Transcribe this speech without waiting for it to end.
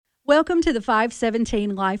Welcome to the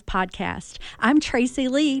 517 Life Podcast. I'm Tracy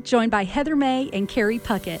Lee, joined by Heather May and Carrie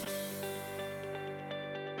Puckett.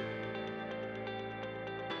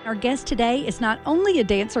 Our guest today is not only a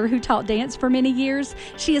dancer who taught dance for many years,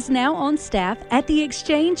 she is now on staff at the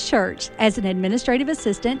Exchange Church as an administrative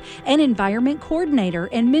assistant and environment coordinator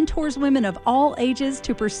and mentors women of all ages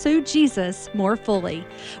to pursue Jesus more fully.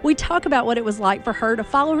 We talk about what it was like for her to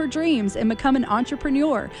follow her dreams and become an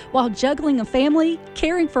entrepreneur while juggling a family,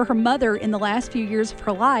 caring for her mother in the last few years of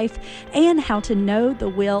her life, and how to know the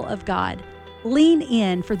will of God. Lean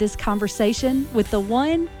in for this conversation with the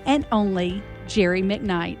one and only Jeri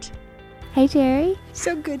McKnight. Hey, Jeri.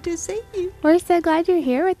 So good to see you. We're so glad you're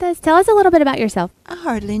here with us. Tell us a little bit about yourself. I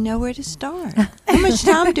hardly know where to start. How much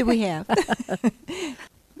time do we have?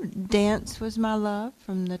 Dance was my love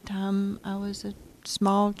from the time I was a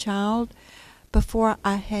small child. Before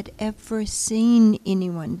I had ever seen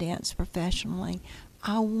anyone dance professionally,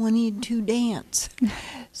 I wanted to dance.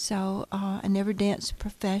 So I never danced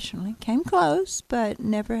professionally. Came close, but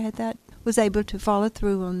never had that. Was able to follow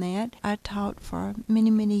through on that. I taught for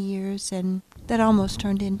many, many years, and that almost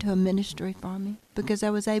turned into a ministry for me because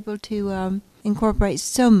I was able to incorporate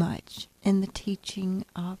so much in the teaching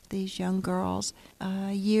of these young girls.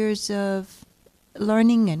 Years of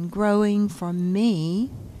learning and growing for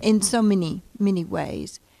me in so many, many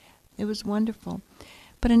ways. It was wonderful.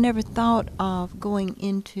 But I never thought of going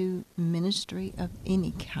into ministry of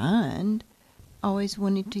any kind. I always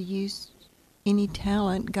wanted to use any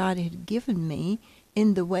talent God had given me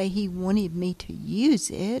in the way He wanted me to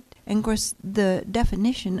use it. And of course, the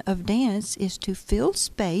definition of dance is to fill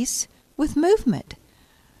space with movement.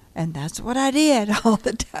 And that's what I did all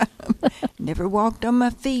the time. Never walked on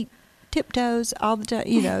my feet, tiptoes all the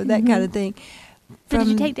time, that kind of thing. So did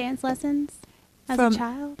you take dance lessons as a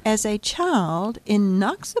child? As a child in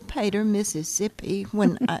Noxapater, Mississippi,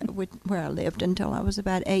 where I lived until I was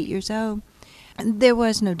about 8 years old, there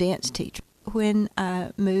was no dance teacher. When I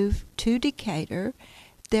moved to Decatur,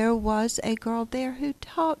 there was a girl there who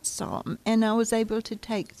taught some, and I was able to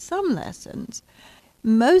take some lessons.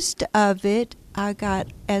 Most of it I got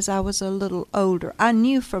as I was a little older. I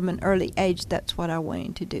knew from an early age that's what I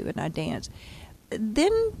wanted to do, and I danced.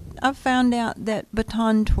 Then I found out that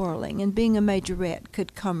baton twirling and being a majorette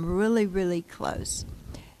could come really, really close.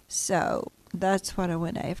 So that's what I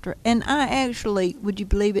went after. And I actually, would you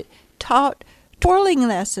believe it, taught twirling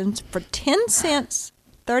lessons for 10 cents,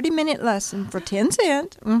 30-minute lesson for 10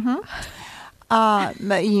 cents. But I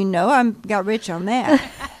got rich on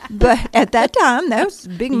that. But at that time, that was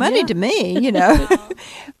big money to me,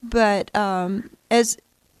 But as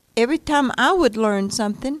every time I would learn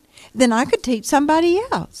something, then I could teach somebody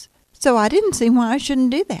else. So I didn't see why I shouldn't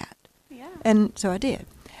do that. Yeah. And so I did.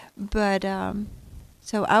 But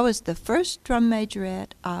so I was the first drum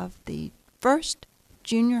majorette of the first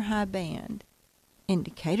junior high band in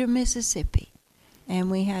Decatur, Mississippi. And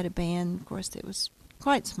we had a band, of course, that was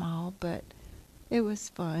quite small, but it was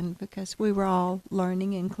fun because we were all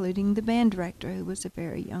learning, including the band director, who was a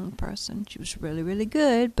very young person. She was really, really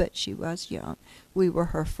good, but she was young. We were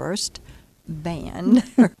her first band.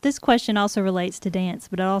 This question also relates to dance,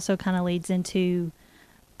 but it also kind of leads into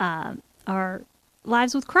our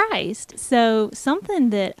lives with Christ. So something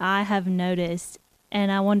that I have noticed,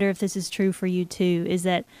 and I wonder if this is true for you too, is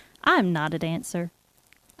that I'm not a dancer.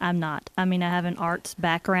 I'm not. I mean, I have an arts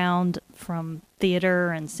background from theater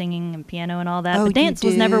and singing and piano and all that, but dance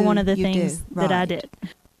was never one of the things that I did.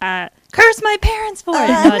 I curse my parents for it.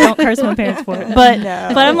 No, I don't curse my parents for it. But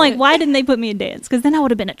I'm like, why didn't they put me in dance? Because then I would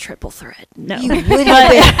have been a triple threat. No. You would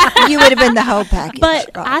have been the whole package. But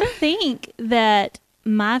I think that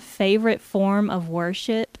my favorite form of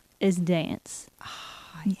worship is dance.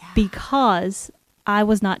 Because I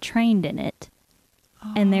was not trained in it.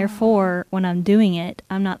 And therefore, when I'm doing it,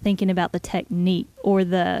 I'm not thinking about the technique or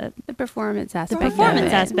the performance aspect, of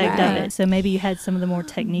it. So maybe you had some of the more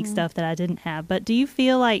technique stuff that I didn't have. But do you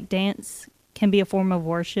feel like dance can be a form of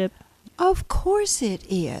worship? Of course it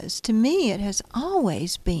is. To me, it has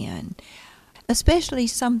always been, especially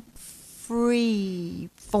some free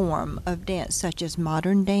form of dance, such as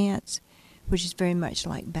modern dance, which is very much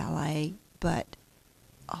like ballet, but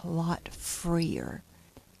a lot freer.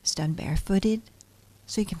 It's done barefooted,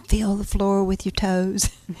 so you can feel the floor with your toes.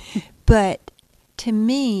 But to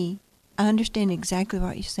me, I understand exactly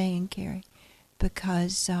what you're saying, Carrie,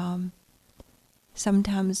 because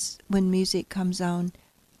sometimes when music comes on,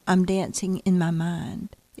 I'm dancing in my mind.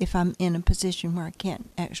 If I'm in a position where I can't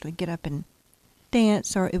actually get up and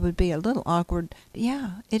dance, or it would be a little awkward. But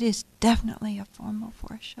yeah, it is definitely a form of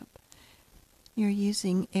worship. You're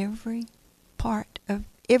using every part of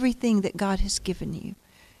everything that God has given you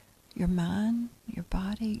your mind, your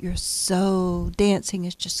body, your soul. Dancing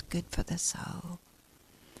is just good for the soul.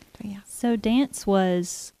 So, yeah. So dance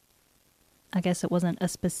was, I guess it wasn't a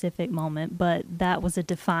specific moment, but that was a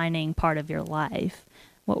defining part of your life.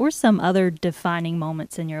 What were some other defining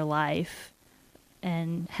moments in your life,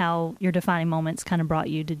 and how your defining moments kind of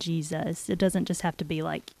brought you to Jesus? It doesn't just have to be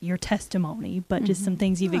like your testimony, but just some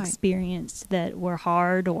things you've experienced that were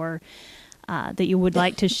hard, or that you would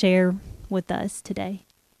like to share with us today.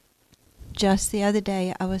 Just the other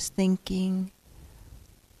day, I was thinking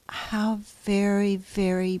how very,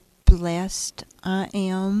 very blessed I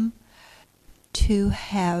am to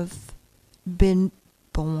have been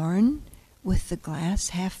born with the glass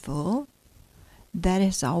half full. That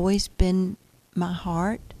has always been my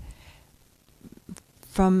heart.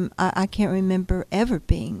 I can't remember ever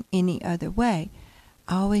being any other way.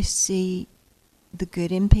 I always see the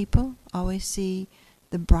good in people, always see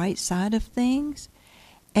the bright side of things,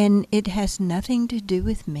 and it has nothing to do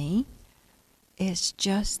with me. It's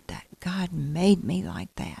just that God made me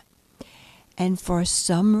like that. And for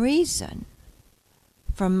some reason,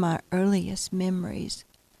 from my earliest memories,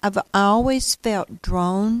 I always felt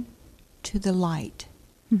drawn to the light.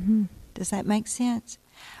 Mm-hmm. Does that make sense?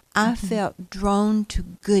 I felt drawn to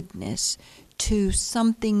goodness, to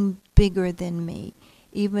something bigger than me,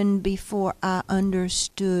 even before I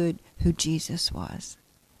understood who Jesus was.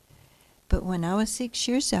 But when I was 6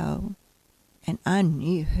 years old, and I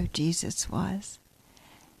knew who Jesus was,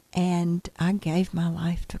 and I gave my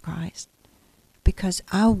life to Christ, because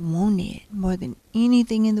I wanted, more than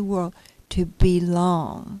anything in the world, to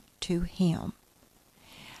belong to Him.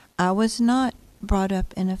 I was not brought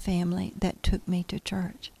up in a family that took me to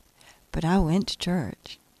church, but I went to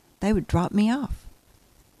church. They would drop me off.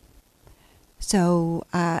 So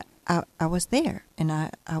I was there, and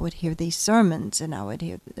I would hear these sermons, and I would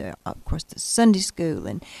hear, of course, the Sunday school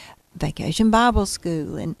and Vacation Bible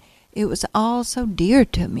School, and it was all so dear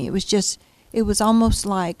to me. It was almost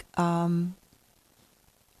like,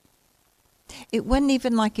 it wasn't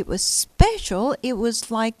even like it was special. It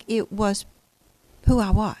was like it was who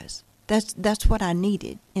I was. That's what I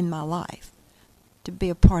needed in my life, to be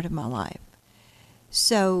a part of my life.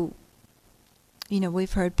 So,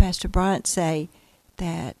 we've heard Pastor Bryant say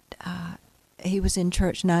that he was in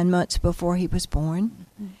church 9 months before he was born.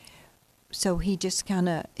 Mm-hmm. So he just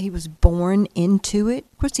he was born into it.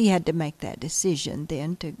 Of course, he had to make that decision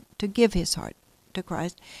then to give his heart to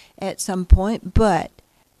Christ at some point. But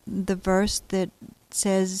the verse that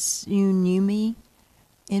says, "You knew me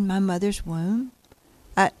in my mother's womb,"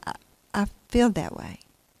 I feel that way.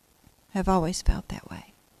 I've always felt that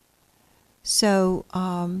way. So,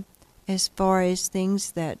 as far as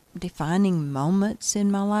things that defining moments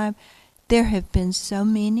in my life, there have been so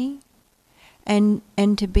many, and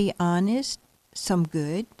to be honest, some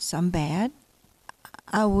good, some bad.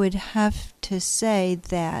 I would have to say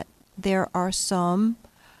that there are some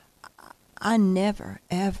I never,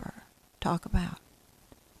 ever talk about.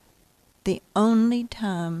 The only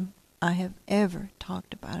time I have ever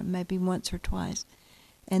talked about it, maybe once or twice,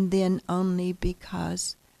 and then only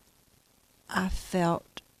because I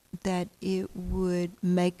felt that it would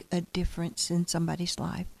make a difference in somebody's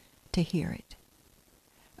life to hear it.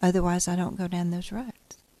 Otherwise, I don't go down those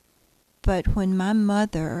roads. But when my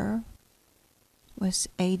mother was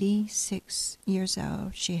 86 years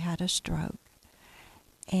old, she had a stroke.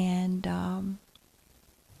 And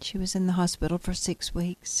she was in the hospital for 6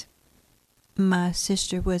 weeks. My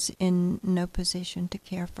sister was in no position to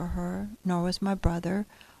care for her, nor was my brother.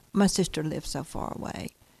 My sister lived so far away.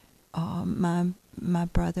 My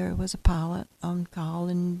brother was a pilot on call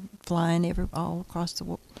and flying all across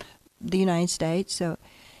the United States. So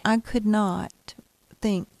I could not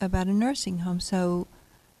think about a nursing home. So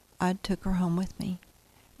I took her home with me.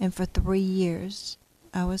 And for 3 years,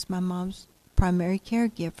 I was my mom's primary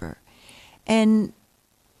caregiver. And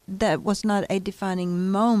that was not a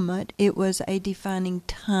defining moment. It was a defining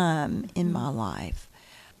time in my life.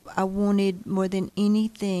 I wanted, more than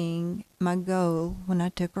anything, my goal when I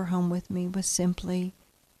took her home with me was simply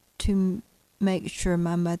to make sure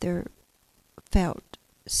my mother felt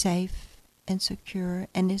safe and secure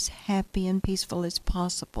and as happy and peaceful as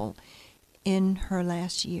possible in her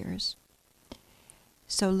last years.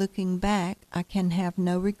 So looking back, I can have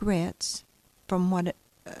no regrets from what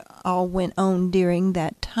all went on during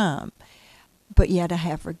that time, but yet I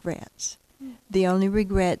have regrets. The only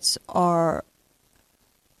regrets are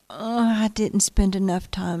I didn't spend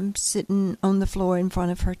enough time sitting on the floor in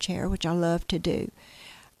front of her chair, which I love to do.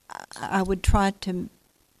 I would try to,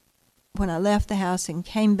 when I left the house and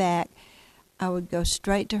came back, I would go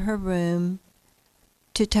straight to her room,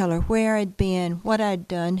 to tell her where I'd been, what I'd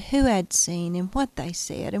done, who I'd seen, and what they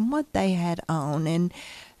said, and what they had on, and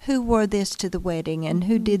who wore this to the wedding, and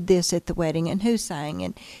who did this at the wedding, and who sang,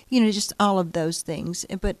 and, just all of those things.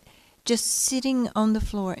 But just sitting on the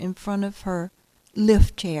floor in front of her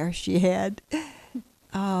lift chair she had,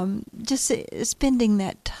 just spending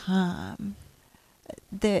that time.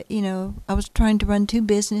 That, I was trying to run 2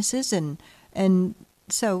 businesses, and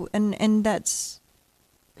that's,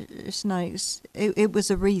 it's nice. It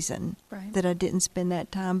was a reason that I didn't spend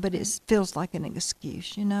that time, but it feels like an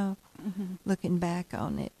excuse, looking back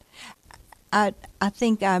on it. I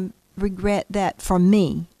think I regret that for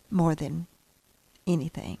me more than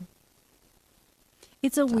anything.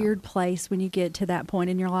 It's a weird place when you get to that point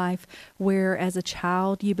in your life where, as a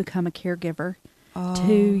child, you become a caregiver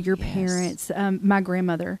to your parents. My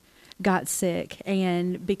grandmother got sick,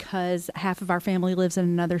 and because half of our family lives in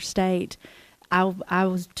another state,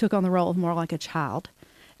 I took on the role of more like a child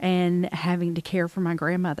and having to care for my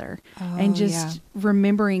grandmother, and just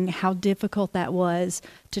remembering how difficult that was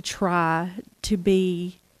to try to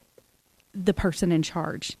be the person in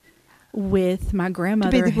charge with my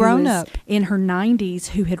grandmother, to be the grown-up in her 90s,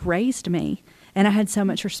 who had raised me. And I had so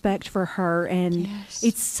much respect for her. And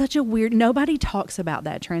it's such a weird, nobody talks about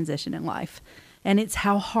that transition in life. And it's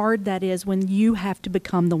how hard that is when you have to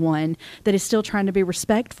become the one that is still trying to be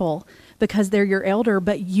respectful because they're your elder,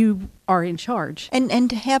 but you are in charge. And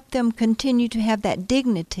to help them continue to have that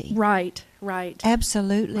dignity. Right.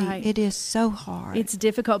 Absolutely. Right. It is so hard. It's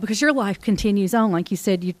difficult because your life continues on. Like you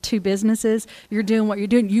said, you 2 businesses, you're doing what you're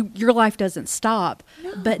doing. Your life doesn't stop.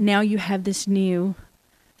 No. But now you have this new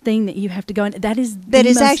thing that you have to go in. That is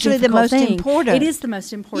actually the most important. It is the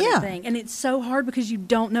most important thing. And it's so hard because you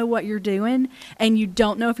don't know what you're doing, and you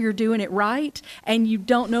don't know if you're doing it right, and you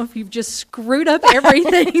don't know if you've just screwed up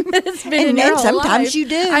everything that's been in your whole sometimes life. You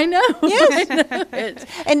do. I know. Yes. I know it.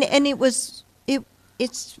 And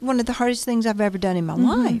it's one of the hardest things I've ever done in my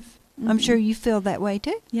life. I'm sure you feel that way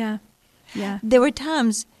too. Yeah. There were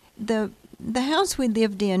times the house we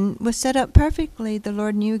lived in was set up perfectly. The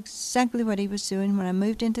Lord knew exactly what He was doing when I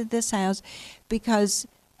moved into this house, because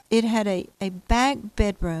it had a back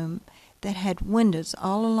bedroom that had windows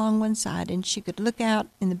all along one side, and she could look out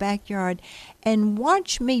in the backyard and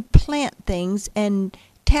watch me plant things and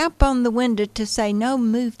tap on the window to say, no,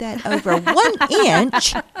 move that over 1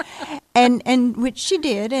 inch, and which she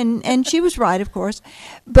did, and she was right, of course,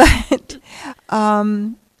 but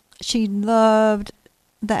she loved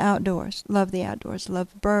the outdoors,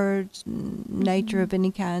 loved birds, nature of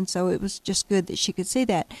any kind, so it was just good that she could see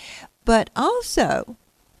that. But also,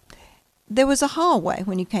 there was a hallway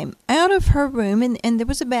when you came out of her room, and there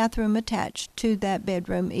was a bathroom attached to that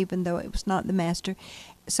bedroom, even though it was not the master,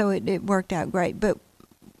 so it worked out great. But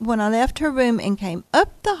when I left her room and came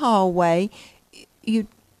up the hallway, you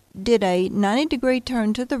did a 90-degree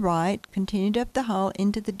turn to the right, continued up the hall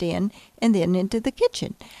into the den, and then into the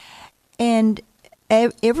kitchen. And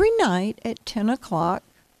every night at 10 o'clock,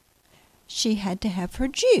 she had to have her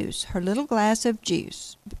juice, her little glass of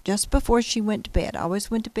juice, just before she went to bed. I always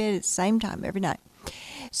went to bed at the same time every night.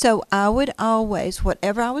 So I would always,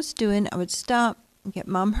 whatever I was doing, I would stop, get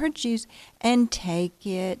Mom her juice, and take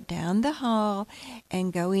it down the hall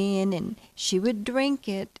and go in, and she would drink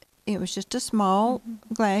it. It was just a small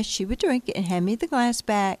glass. She would drink it and hand me the glass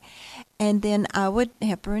back, and then I would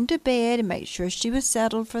help her into bed and make sure she was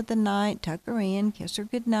settled for the night, tuck her in, kiss her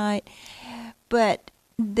goodnight. But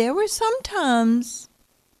there were some times,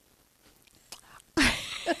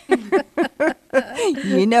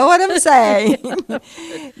 you know what I'm saying,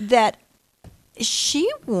 that she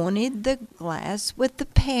wanted the glass with the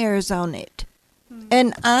pears on it.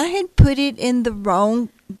 And I had put it in the wrong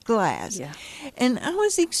glass. Yeah. And I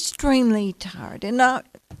was extremely tired. And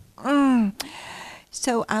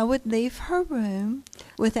so I would leave her room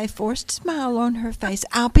with a forced smile on her face.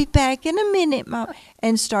 I'll be back in a minute, Mom.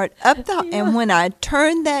 And start up the and when I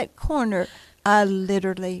turned that corner, I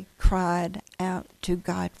literally cried out to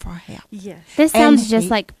God for help. Yes. This sounds just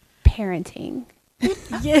like parenting.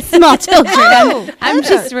 Yes. Small children. I'm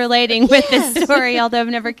just relating with this story, although I've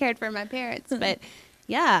never cared for my parents. But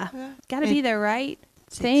got to be the right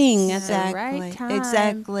thing at the right time.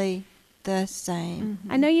 Exactly the same.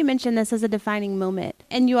 I know you mentioned this as a defining moment,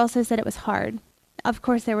 and you also said it was hard. Of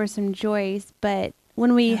course, there were some joys, but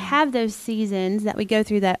when we have those seasons that we go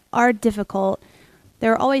through that are difficult,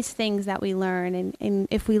 there are always things that we learn, and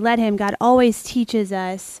if we let Him, God always teaches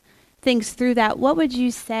us things through that. What would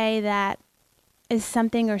you say that is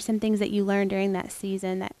something or some things that you learned during that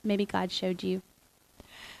season that maybe God showed you?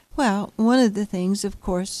 Well, one of the things, of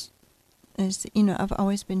course, is, I've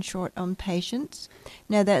always been short on patience.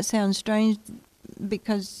 Now, that sounds strange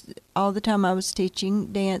because all the time I was teaching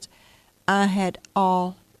dance, I had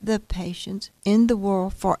all the patience in the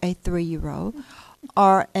world for a 3-year-old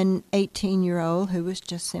or an 18-year-old who was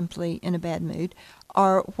just simply in a bad mood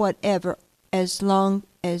or whatever, as long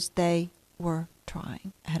as they were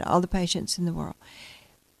trying. I had all the patience in the world.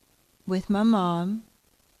 With my mom,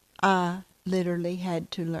 I literally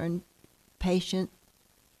had to learn patience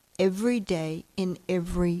every day in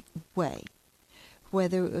every way,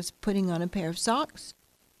 whether it was putting on a pair of socks,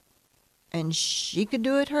 and she could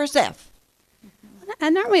do it herself.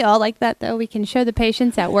 And aren't we all like that, though? We can show the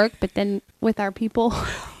patience at work, but then with our people,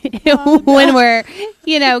 when we're,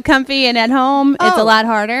 comfy and at home, it's a lot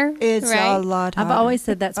harder. It's right? a lot harder. I've always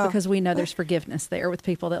said that's because we know there's forgiveness there with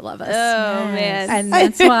people that love us. Oh, man. And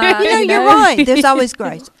that's why, you're right. There's always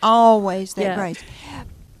grace. Always that Yeah. grace.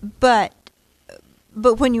 But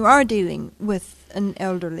when you are dealing with an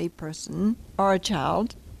elderly person or a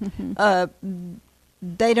child,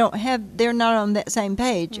 they're not on that same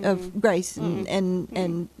page of grace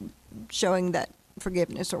and showing that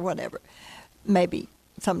forgiveness or whatever, maybe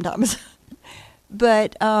sometimes.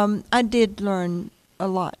 But I did learn a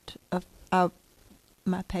lot of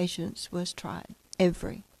my patience was tried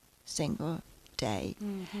every single day,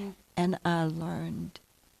 and I learned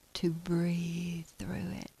to breathe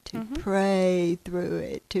through it, to pray through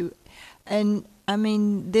it, and I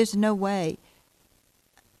mean, there's no way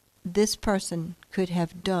this person could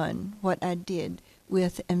have done what I did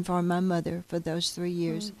with and for my mother for those 3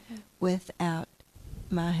 years without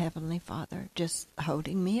my Heavenly Father just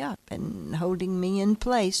holding me up and holding me in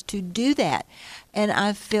place to do that. And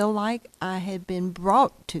I feel like I had been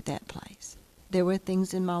brought to that place. There were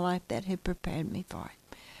things in my life that had prepared me for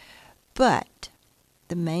it. But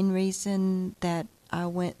the main reason that I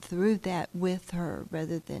went through that with her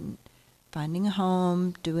rather than finding a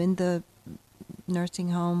home, doing the nursing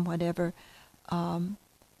home, whatever,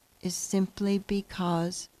 is simply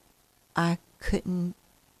because I couldn't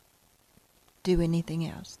do anything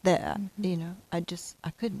else. That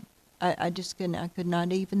I couldn't. I just couldn't. I could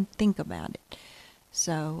not even think about it.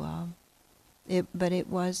 So, it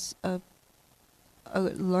was a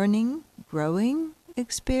learning, growing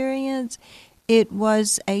experience. It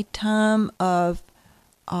was a time of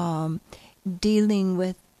dealing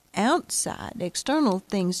with outside, external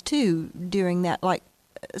things too during that, like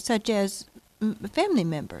such as family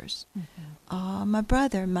members, my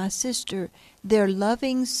brother, my sister, their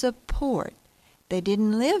loving support. They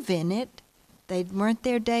didn't live in it. They weren't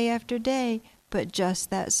there day after day, but just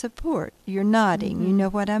that support. You're nodding. You know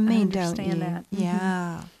what I mean, don't you? I understand that.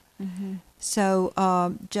 Yeah. So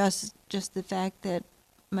just the fact that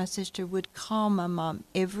my sister would call my mom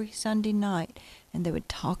every Sunday night, and they would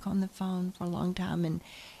talk on the phone for a long time,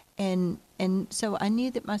 and so I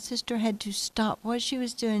knew that my sister had to stop what she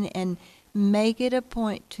was doing and make it a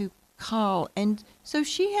point to call. And so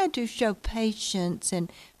she had to show patience,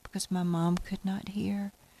 and because my mom could not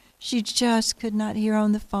hear. She just could not hear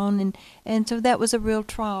on the phone, and so that was a real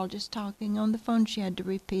trial, just talking on the phone. She had to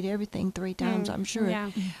repeat everything 3 times, I'm sure.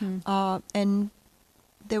 Yeah. And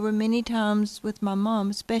there were many times with my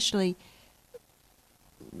mom, especially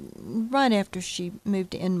right after she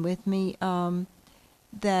moved in with me,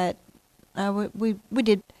 that we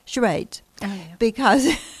did charades. Oh, yeah. Because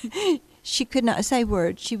she could not say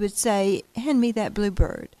words. She would say, "Hand me that blue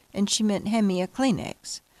bird," and she meant, "Hand me a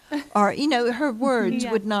Kleenex." Or, her words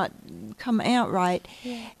would not come out right.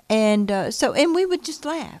 Yeah. And and we would just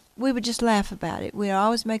laugh. We would just laugh about it. We'd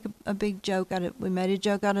always make a big joke out of it. We made a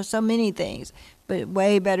joke out of so many things, but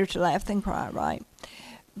way better to laugh than cry, right?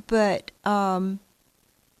 But I'd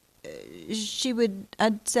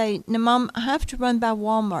say, "Now, Mom, I have to run by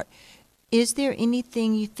Walmart. Is there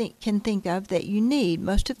anything you can think of that you need?"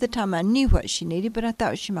 Most of the time I knew what she needed, but I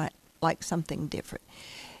thought she might like something different.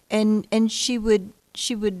 And she would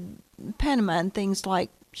pantomime things like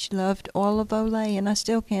she loved oil of Olay, and I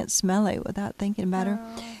still can't smell it without thinking about her.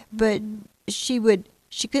 But she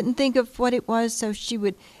couldn't think of what it was, so she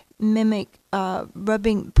would mimic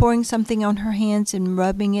pouring something on her hands and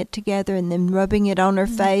rubbing it together and then rubbing it on her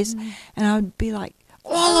face. And I would be like,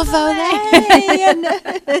 "Oil of Olay!"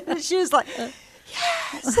 And she was like,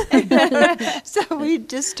 "Yes!" So we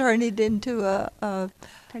just turned it into a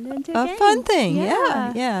fun thing.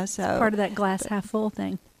 Yeah. So Part of that glass half full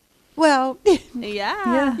thing. well,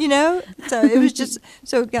 Yeah. so it was just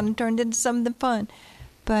so it kind of turned into something fun.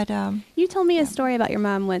 But You told me a story about your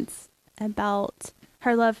mom once about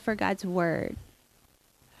her love for God's Word.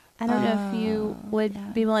 I don't know if you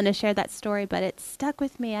would be willing to share that story, but it stuck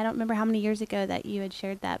with me. I don't remember how many years ago that you had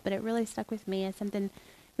shared that, but it really stuck with me as something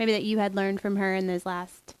maybe that you had learned from her in those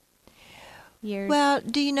last years? Well,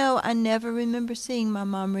 do you know, I never remember seeing my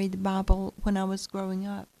mom read the Bible when I was growing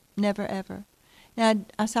up. Never, ever. Now,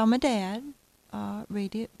 I saw my dad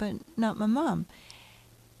read it, but not my mom.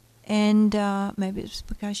 And maybe it's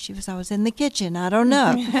because she was always in the kitchen. I don't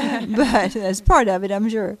know. But that's part of it, I'm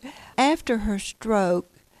sure. After her stroke,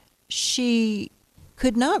 she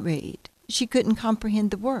could not read. She couldn't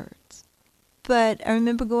comprehend the words. But I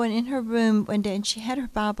remember going in her room one day, and she had her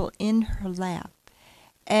Bible in her lap.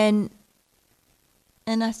 And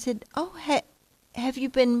I said, "Oh, have you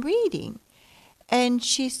been reading?" And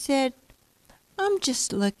she said, "I'm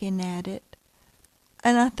just looking at it."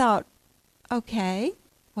 And I thought, okay,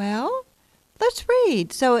 well, let's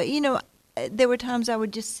read. So, there were times I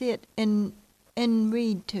would just sit and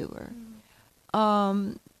read to her.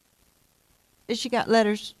 She got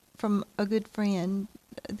letters from a good friend,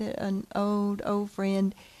 an old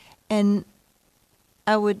friend, and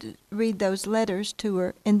I would read those letters to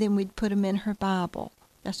her, and then we'd put them in her Bible.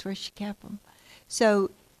 That's where she kept them. So,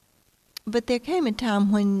 but there came a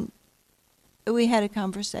time when we had a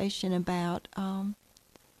conversation about,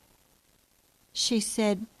 she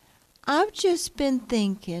said, "I've just been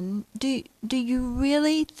thinking, do you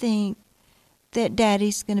really think that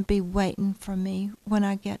Daddy's going to be waiting for me when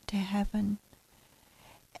I get to heaven?"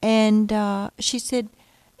 And she said,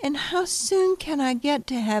 "And how soon can I get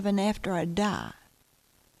to heaven after I die?"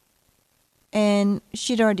 And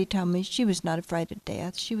she'd already told me she was not afraid of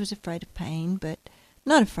death. She was afraid of pain, but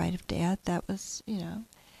not afraid of death. That was,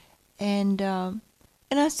 And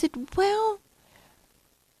I said, "Well,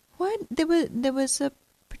 what?" There was a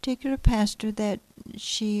particular pastor that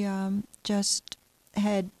she just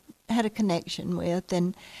had a connection with,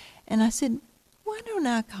 and I said, "Why don't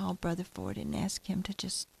I call Brother Ford and ask him to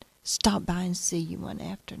just stop by and see you one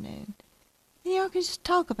afternoon? Y'all can just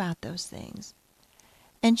talk about those things."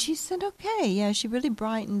 And she said, "Okay." Yeah, she really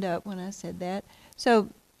brightened up when I said that. So,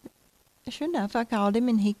 sure enough, I called him,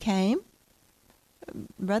 and he came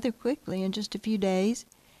rather quickly, in just a few days.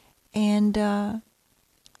 And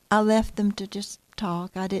I left them to just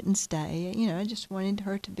talk. I didn't stay. I just wanted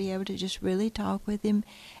her to be able to just really talk with him.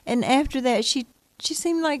 And after that, she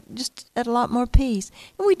seemed like just at a lot more peace.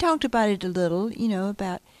 And we talked about it a little,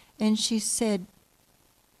 and she said,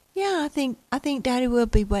 "Yeah, I think Daddy will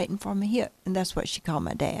be waiting for me here." And that's what she called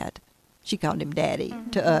my dad. She called him Daddy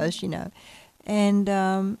to us,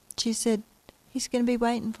 And she said, "He's going to be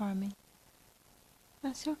waiting for me."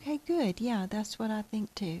 I said, "Okay, good. Yeah, that's what I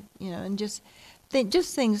think too." And just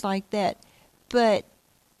things like that. But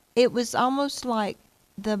it was almost like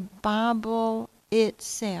the Bible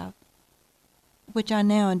itself, which I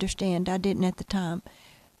now understand. I didn't at the time.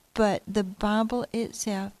 But the Bible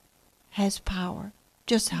itself has power.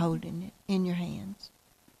 Just holding it in your hands.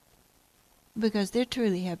 Because there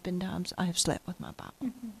truly have been times I have slept with my Bible.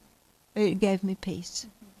 Mm-hmm. It gave me peace.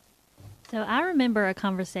 So I remember a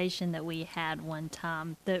conversation that we had one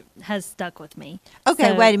time that has stuck with me.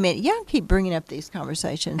 Okay, wait a minute. Y'all keep bringing up these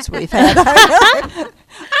conversations we've had.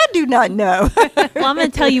 I do not know. Well, I'm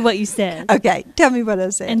going to tell you what you said. Okay, tell me what I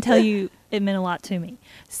said. And tell you it meant a lot to me.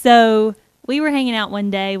 So we were hanging out one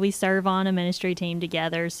day. We serve on a ministry team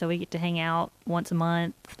together, so we get to hang out once a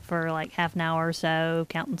month for like half an hour or so,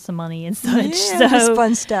 counting some money and such. Yeah, that's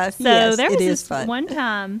fun stuff. So yes, there was this fun. one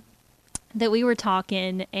time that we were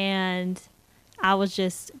talking, and I was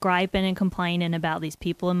just griping and complaining about these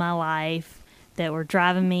people in my life that were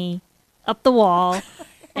driving me up the wall.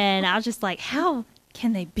 And I was just like, how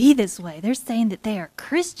can they be this way? They're saying that they are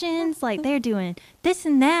Christians, like they're doing this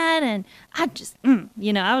and that. And I just,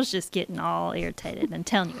 I was just getting all irritated and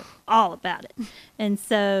telling you all about it. And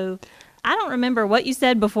so I don't remember what you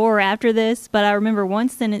said before or after this, but I remember one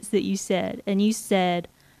sentence that you said, and you said,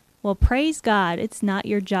 "Well, praise God, it's not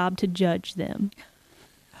your job to judge them."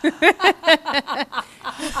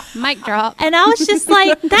 Mic drop. And I was just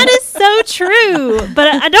like, that is so true. But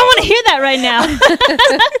I don't want to hear that right now.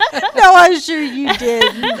 No, I'm sure you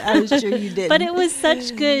did. But it was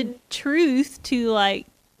such good truth to like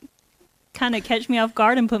kind of catch me off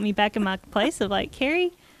guard and put me back in my place of like,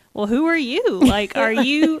 "Carrie, well, who are you? Like, are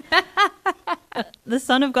you the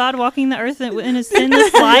Son of God walking the earth in a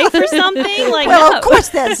sinless life or something?" Like, well, no. Of course,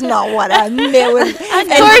 that's not what I meant. Of course,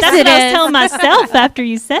 that's what I was telling myself after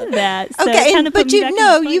you said that. So okay, it kind of but put me back in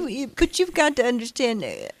my place. but you've got to understand.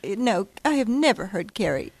 No, I have never heard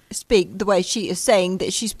Carrie speak the way she is saying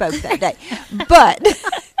that she spoke that day. But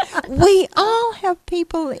we all have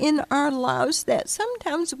people in our lives that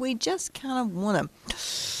sometimes we just kind of want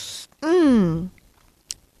to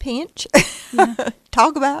pinch,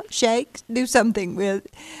 talk about, shake, do something with.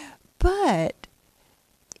 But,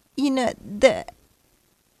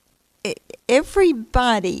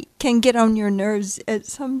 everybody can get on your nerves at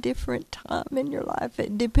some different time in your life,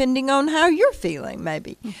 depending on how you're feeling,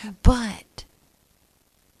 maybe. Mm-hmm. But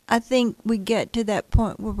I think we get to that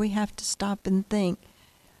point where we have to stop and think,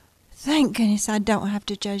 thank goodness I don't have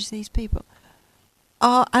to judge these people.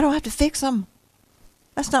 I don't have to fix them.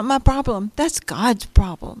 That's not my problem. That's God's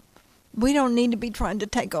problem. We don't need to be trying to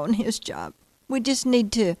take on his job. We just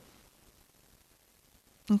need to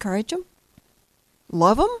encourage them,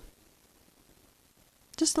 love them.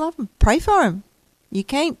 Just love them. Pray for them. You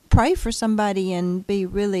can't pray for somebody and be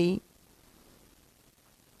really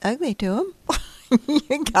ugly to them.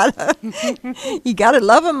 you gotta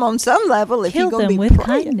love them on some level if you're going to be with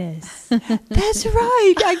praying. kindness. That's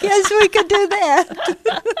right. I guess we could do that.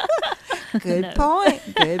 Good point.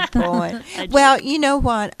 Good point. Well, you know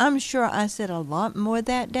what? I'm sure I said a lot more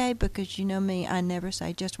that day because you know me, I never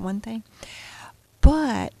say just one thing.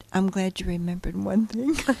 But I'm glad you remembered one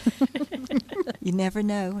thing. You never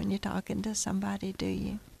know when you're talking to somebody, do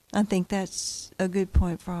you? I think that's a good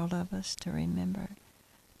point for all of us to remember.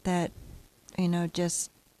 That,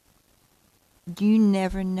 just you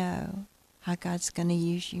never know how God's going to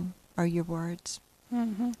use you or your words.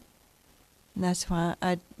 Mm-hmm. And that's why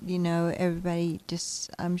everybody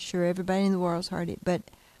I'm sure everybody in the world's heard it, but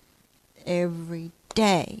every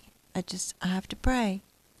day I have to pray.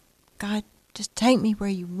 God, just take me where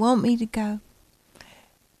you want me to go.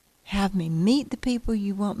 Have me meet the people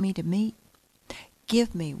you want me to meet.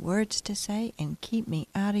 Give me words to say and keep me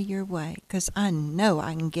out of your way, because I know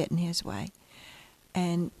I can get in his way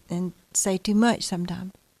and say too much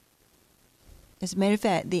sometimes. As a matter of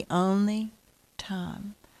fact, the only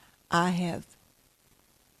time I have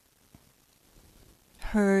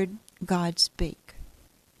heard God speak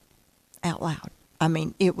out loud, I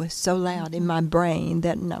mean, it was so loud in my brain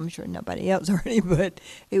that, and I'm sure nobody else heard it, but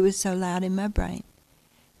it was so loud in my brain,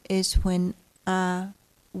 is when I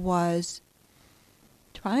was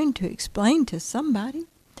trying to explain to somebody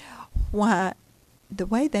why the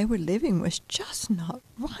way they were living was just not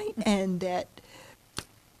right, and that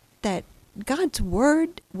God's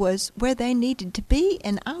word was where they needed to be,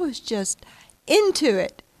 and I was just into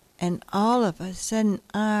it. And all of a sudden,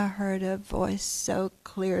 I heard a voice so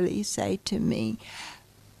clearly say to me,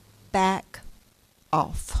 back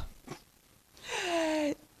off.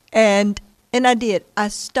 And I did. I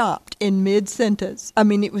stopped in mid-sentence. I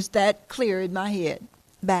mean, it was that clear in my head.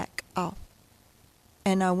 Back off.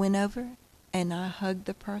 And I went over and I hugged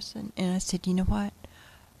the person and I said, you know what?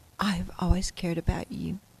 I've always cared about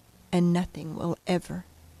you, and nothing will ever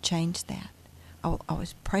change that. I will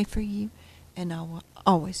always pray for you, and I will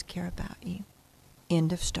always care about you.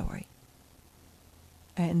 End of story.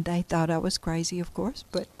 And they thought I was crazy, of course,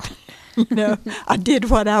 but, I did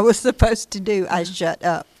what I was supposed to do. I shut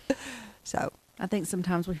up. So I think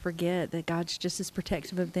sometimes we forget that God's just as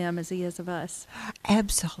protective of them as he is of us.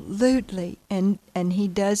 Absolutely. And he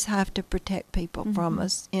does have to protect people mm-hmm. from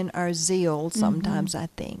us in our zeal sometimes, mm-hmm. I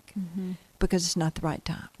think, mm-hmm. because it's not the right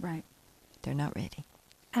time. Right. They're not ready.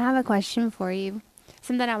 I have a question for you.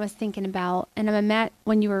 Something I was thinking about, and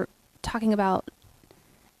when you were talking about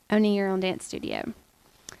owning your own dance studio,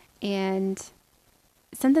 and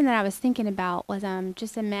something that I was thinking about was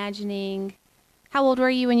just imagining, how old were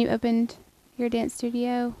you when you opened your dance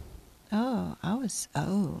studio? Oh, I was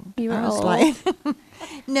old. You were I was old. Like,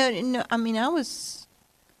 no. I mean, I was.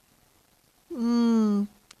 Okay,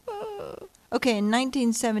 in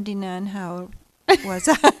 1979, how old was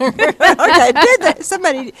I? Okay,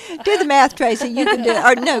 somebody do the math, Tracy. You can do it.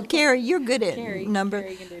 Or no, Carrie, you're good at number.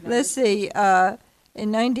 Carrie can do numbers. Let's see. In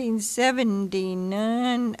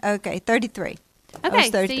 1979, okay, 33. Okay, I was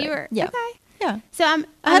 33. so you were yeah. okay. Yeah. So I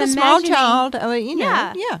had a small child.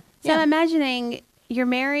 Yeah. So I'm imagining you're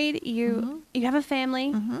married, you mm-hmm. you have a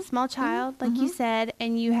family, mm-hmm. small child, mm-hmm. like you said,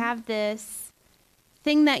 and you have this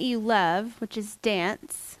thing that you love, which is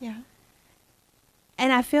dance. Yeah.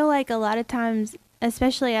 And I feel like a lot of times,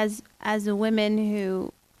 especially as a women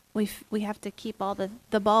who we have to keep all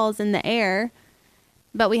the balls in the air,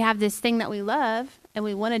 but we have this thing that we love and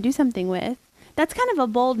we want to do something with. That's kind of a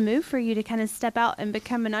bold move for you to kind of step out and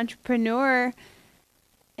become an entrepreneur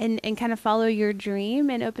and kind of follow your dream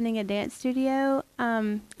in opening a dance studio.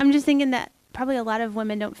 I'm just thinking that probably a lot of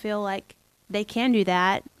women don't feel like they can do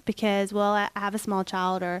that because, well, I have a small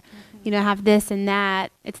child or, mm-hmm. Have this and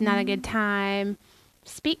that. It's not mm-hmm. a good time.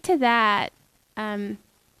 Speak to that. Kind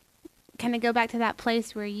of go back to that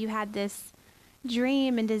place where you had this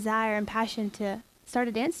dream and desire and passion to start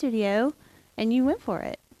a dance studio and you went for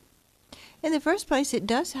it. In the first place, it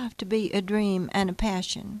does have to be a dream and a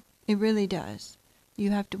passion. It really does. You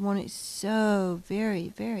have to want it so very,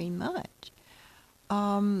 very much.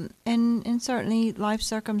 And certainly life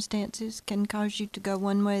circumstances can cause you to go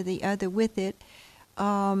one way or the other with it.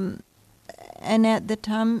 And at the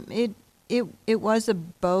time, it was a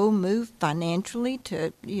bold move financially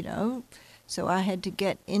to, so I had to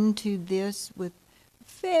get into this with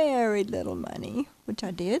very little money, which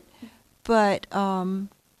I did. But, and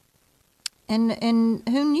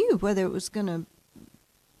who knew whether it was going to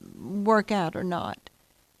work out or not?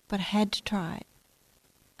 But I had to try it.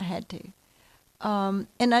 I had to. And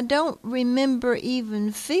I don't remember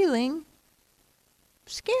even feeling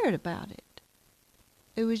scared about it.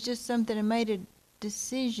 It was just something I made a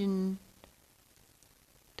decision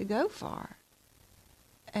to go for.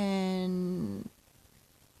 And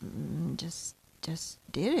just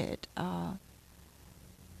did it. I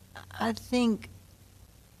think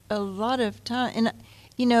a lot of time, and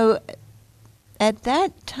at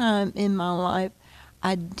that time in my life,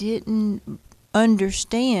 I didn't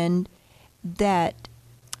understand that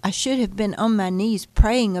I should have been on my knees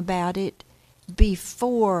praying about it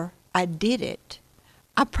before I did it.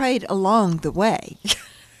 I prayed along the way.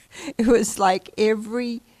 It was like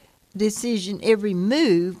every decision, every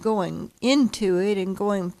move going into it and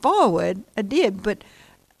going forward, I did, but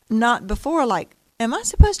not before, like, am I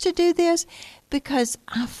supposed to do this? Because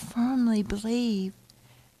I firmly believe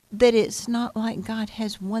that it's not like God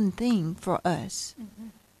has one thing for us. Mm-hmm.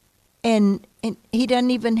 And he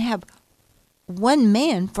doesn't even have one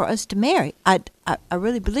man for us to marry. I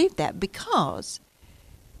really believe that, because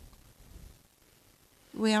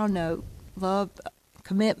we all know love,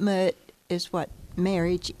 commitment is what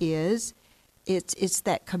marriage is. It's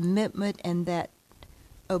that commitment and that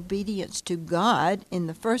obedience to God in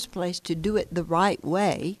the first place to do it the right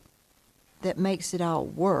way that makes it all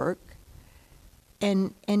work.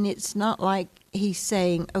 And it's not like he's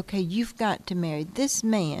saying, okay, you've got to marry this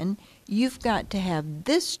man, you've got to have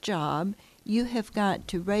this job, you have got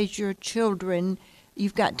to raise your children,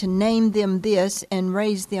 you've got to name them this and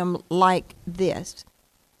raise them like this.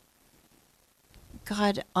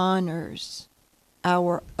 God honors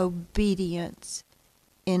our obedience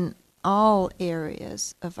in all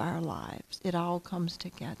areas of our lives. It all comes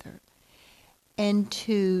together. And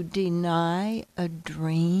to deny a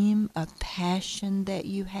dream, a passion that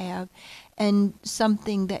you have, and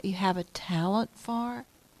something that you have a talent for.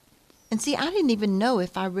 And see, I didn't even know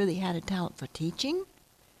if I really had a talent for teaching.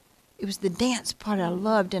 It was the dance part I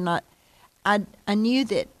loved, and I knew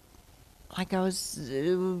that, like I was,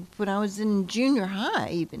 when I was in junior high,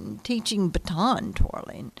 even teaching baton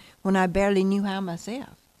twirling, when I barely knew how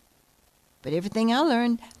myself. But everything I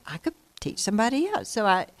learned, I could teach somebody else. So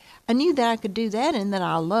I knew that I could do that and that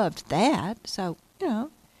I loved that. So,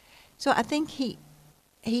 so I think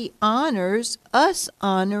he honors us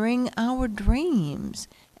honoring our dreams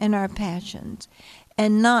and our passions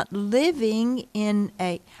and not living in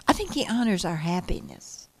I think he honors our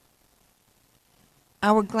happiness,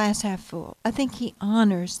 our glass half full. I think he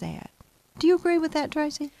honors that. Do you agree with that,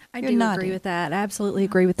 Tracy? I do agree with that. I absolutely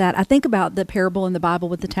agree with that. I think about the parable in the Bible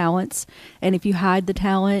with the talents. And if you hide the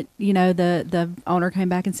talent, the owner came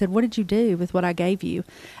back and said, what did you do with what I gave you?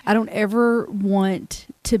 I don't ever want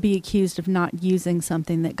to be accused of not using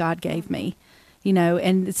something that God gave me,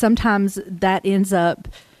 and sometimes that ends up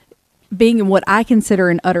being in what I consider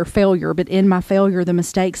an utter failure. But in my failure, the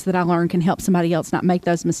mistakes that I learn can help somebody else not make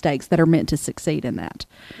those mistakes that are meant to succeed in that.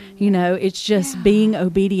 It's just being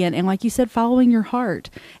obedient. And like you said, following your heart.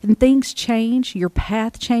 And things change. Your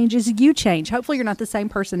path changes. You change. Hopefully you're not the same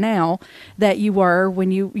person now that you were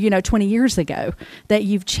when 20 years ago. That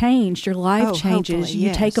you've changed. Your life changes.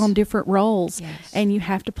 You take on different roles. And you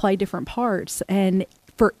have to play different parts. And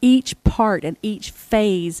for each part and each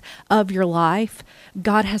phase of your life,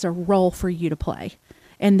 God has a role for you to play.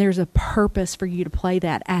 And there's a purpose for you to play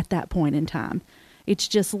that at that point in time. It's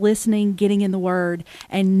just listening, getting in the Word,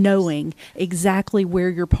 and knowing exactly where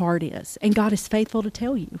your part is. And God is faithful to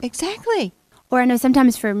tell you. Exactly. Or I know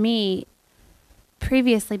sometimes for me,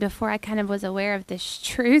 previously, before I kind of was aware of this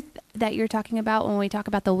truth that you're talking about when we talk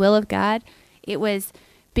about the will of God, it was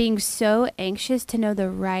being so anxious to know the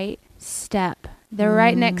right step, the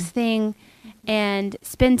right next thing, and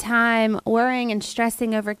spend time worrying and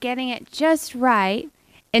stressing over getting it just right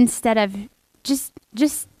instead of just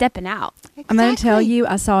stepping out. Exactly. I'm going to tell you,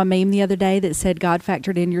 I saw a meme the other day that said God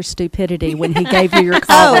factored in your stupidity when he gave you your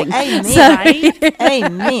calling. Amen.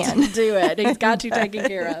 Amen. Do it. He's got you taken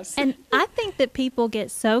care of. And I think that people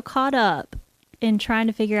get so caught up in trying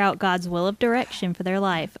to figure out God's will of direction for their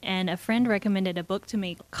life. And a friend recommended a book to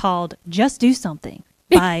me called Just Do Something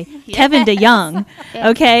by Kevin DeYoung.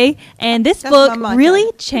 Okay. And this book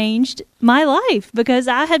really changed my life because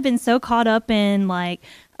I had been so caught up in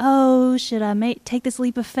oh, should I take this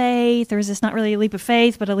leap of faith, or is this not really a leap of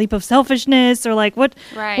faith, but a leap of selfishness, or like what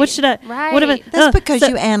should I? Right. What if That's because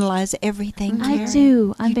you analyze everything. I Karen.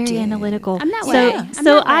 do. I'm You very do. analytical. I'm that so, way. I'm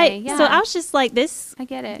So that I way, yeah. so I was just like this. I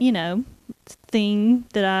get it. Thing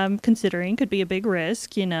that I'm considering could be a big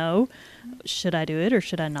risk. Should I do it or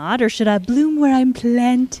should I not, or should I bloom where I'm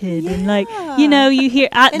planted? And you hear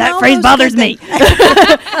that phrase bothers me.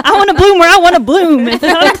 I want to bloom where I want to bloom. If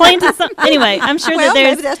I'm planted anyway, I'm sure that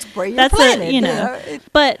there's maybe that's where you're planted.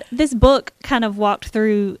 But this book kind of walked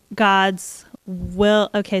through God's will.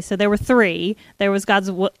 Okay, so there were three. There was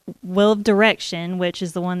God's will of direction, which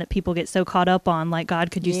is the one that people get so caught up on. Like,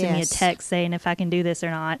 God, could you send me a text saying if I can do this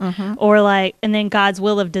or not? Mm-hmm. Or and then God's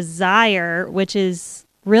will of desire, which is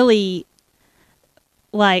really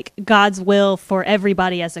like God's will for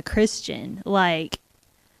everybody as a Christian. Like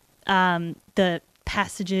the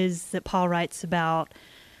passages that Paul writes about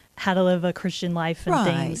how to live a Christian life and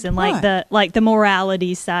things, and the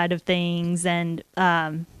morality side of things, and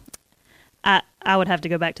I would have to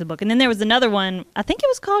go back to the book. And then there was another one, I think it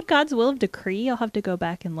was called God's Will of Decree. I'll have to go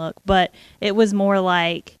back and look. But it was more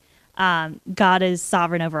like God is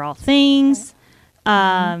sovereign over all things.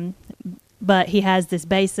 But he has this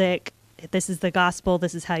basic, this is the gospel,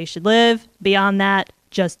 this is how you should live. Beyond that,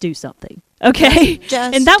 just do something. Okay?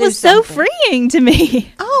 And that was so freeing to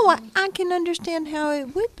me. Oh, I can understand how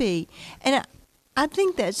it would be. And I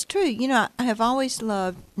think that's true. I have always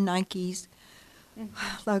loved Nike's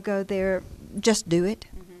logo there. Just do it.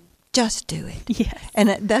 Just do it. Yes. And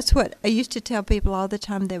that's what I used to tell people all the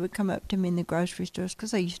time. They would come up to me in the grocery stores,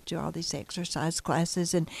 because I used to do all these exercise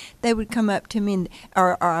classes, and they would come up to me,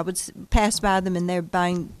 or I would pass by them, and they're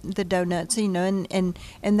buying the donuts, and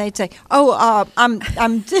they'd say, "Oh, I'm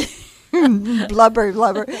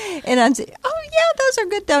blubber," and I'd say, "Oh yeah, those are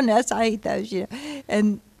good donuts. I eat those,"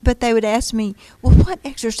 But they would ask me, "Well, what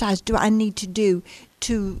exercise do I need to do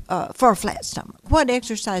for a flat stomach? What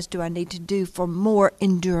exercise do I need to do for more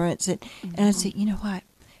endurance?" And I said, "You know what?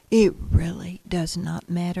 It really does not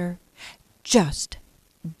matter. Just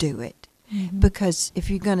do it." Mm-hmm. Because if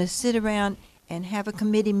you're going to sit around and have a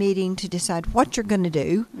committee meeting to decide what you're going to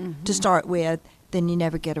do to start with, then you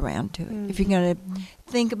never get around to it. Mm-hmm. If you're going to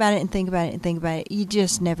think about it and think about it and think about it, you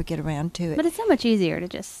just never get around to it. But it's so much easier to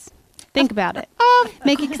just think about it.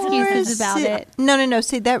 Make excuses about it. No.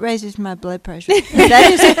 See, that raises my blood pressure.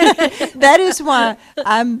 That is why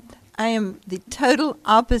I am the total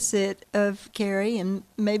opposite of Carrie, and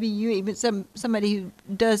maybe you even somebody who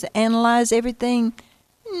does analyze everything.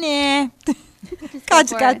 Nah.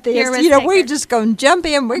 God's got this. We're just going to jump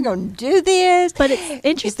in. We're going to do this. But it's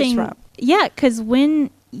interesting. Yeah, because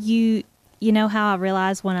when you know how I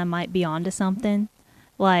realize when I might be onto something,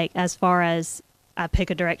 like as far as I pick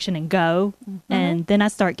a direction and go, and then I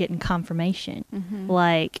start getting confirmation.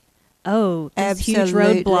 Like, oh, this huge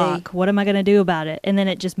roadblock. What am I going to do about it? And then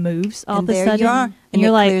it just moves all of a sudden. You are. And you're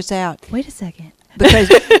it like, clears out. Wait a second.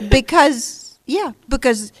 Because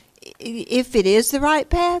if it is the right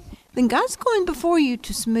path, then God's going before you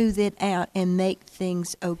to smooth it out and make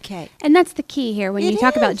things okay. And that's the key here. When you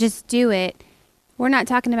talk about just do it, we're not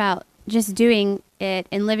talking about just doing it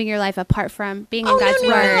and living your life apart from being in God's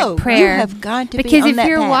word, prayer. You have got to because be on that if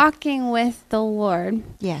you're path. walking with the Lord,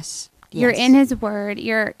 you're in His word.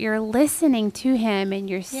 You're listening to Him, and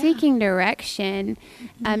you're seeking direction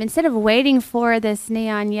instead of waiting for this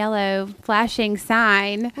neon yellow flashing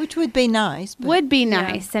sign, which would be nice.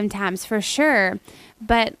 Sometimes for sure.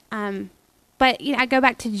 But I go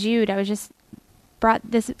back to Jude. I was just brought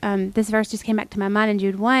this verse just came back to my mind in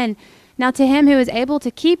Jude 1. Now to Him who is able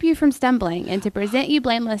to keep you from stumbling and to present you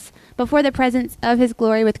blameless before the presence of His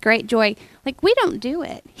glory with great joy. Like, we don't do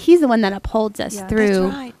it. He's the one that upholds us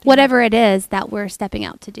through whatever it is that we're stepping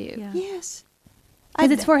out to do. Yeah. Yes.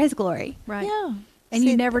 Because it's for His glory. Right. Yeah. And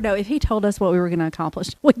you never know. If He told us what we were going to accomplish,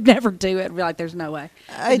 we'd never do it. We'd be like, there's no way.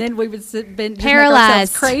 And then we would been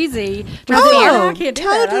paralyzed. Crazy. I can't do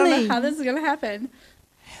totally. that. I don't know how this is going to happen.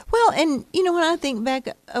 Well, and when I think back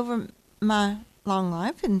over my long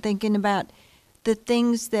life and thinking about the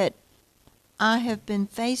things that I have been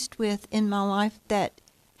faced with in my life, that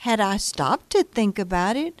had I stopped to think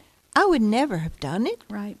about it, I would never have done it.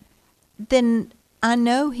 Right. Then I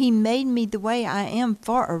know He made me the way I am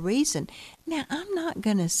for a reason. Now, I'm not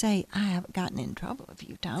going to say I have gotten in trouble a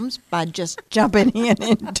few times by just jumping in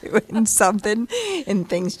and doing something, and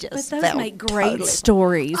things just But those felt make great totally.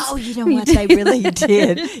 stories. Oh, you know what? They really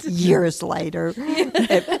did years later.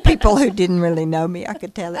 People who didn't really know me, I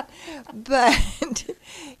could tell it. But,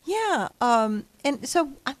 and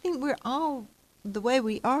so I think we're all the way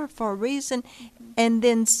we are for a reason. And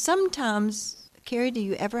then sometimes, Carrie, do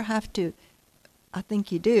you ever have to I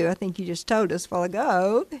think you do. I think you just told us a while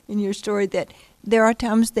ago in your story that there are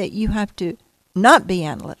times that you have to not be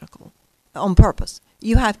analytical on purpose.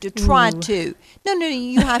 You have to try to. No,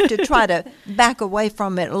 you have to try to back away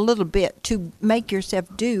from it a little bit to make yourself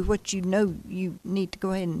do what you know you need to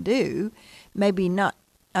go ahead and do. Maybe not,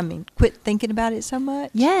 quit thinking about it so much.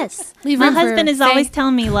 Yes. Leave My room for husband is always faith.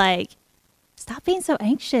 telling me, like, stop being so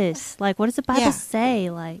anxious. Like, what does the Bible say?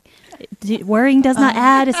 Like, worrying does not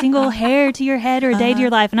add a single hair to your head or a day to your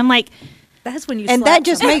life. And I'm like, That's when you And slap that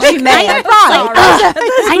just somebody. makes you mad. Right.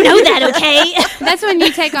 I know that, okay? That's when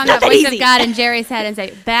you take on the voice easy. of God in Jeri's head and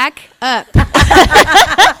say, back up. Back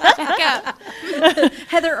up.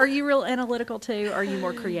 Heather, are you real analytical too, or are you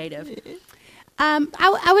more creative?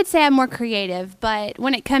 I would say I'm more creative, but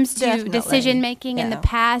when it comes to Definitely. decision making in the Yeah.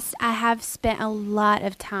 past, I have spent a lot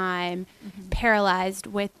of time paralyzed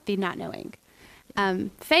with the not knowing.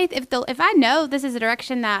 Faith, if I know this is a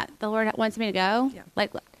direction that the Lord wants me to go, Yeah.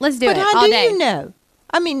 like let's do But it how all do day. you know?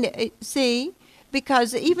 See,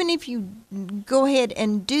 because even if you go ahead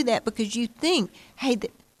and do that because you think, hey,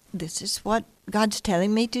 this is what God's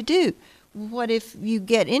telling me to do. What if you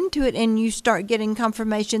get into it and you start getting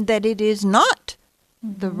confirmation that it is not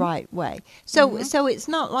the right way? So it's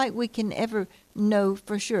not like we can ever know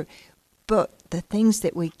for sure. But the things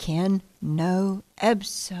that we can know,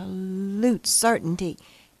 absolute certainty,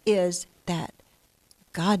 is that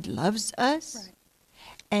God loves us. Right.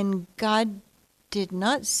 And God did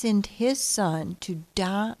not send his son to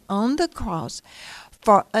die on the cross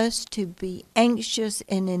for us to be anxious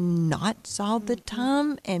and in knots all the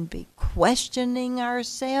time and be questioning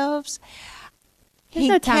ourselves. There's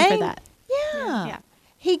no time for that. Yeah. Yeah.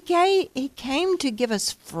 He came to give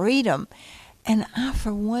us freedom. And I,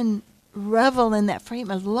 for one, revel in that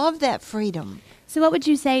freedom. I love that freedom. So what would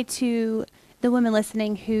you say to the women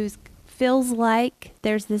listening who feels like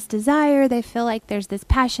there's this desire, they feel like there's this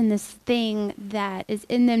passion, this thing that is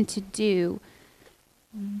in them to do,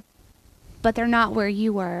 but they're not where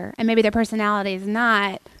you were, and maybe their personality is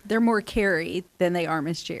not. They're more Carrie than they are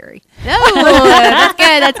Miss Jeri. Oh, that's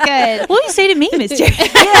good. That's good. What do you say to me, Miss Jeri?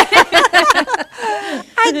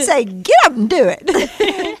 I'd say, get up and do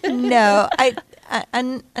it. No, I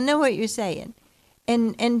know what you're saying.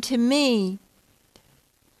 And to me,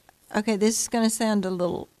 okay, this is going to sound a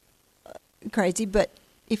little crazy, but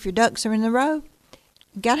if your ducks are in a row,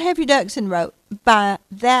 you got to have your ducks in a row. By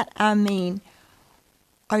that, I mean,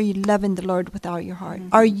 are you loving the Lord with all your heart?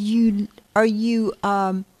 Mm-hmm. Are you,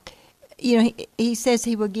 he says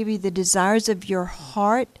he will give you the desires of your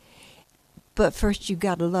heart, but first you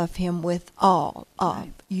got to love him with all of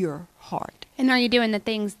your heart. And are you doing the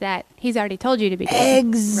things that he's already told you to be doing?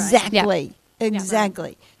 Exactly. Yeah.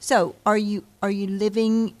 Exactly. So are you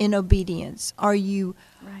living in obedience? Are you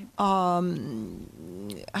Right. are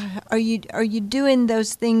you doing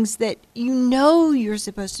those things that you know you're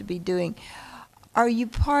supposed to be doing? Are you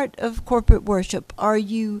part of corporate worship? Are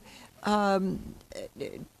you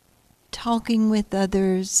talking with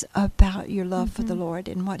others about your love for the Lord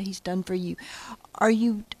and what he's done for you? Are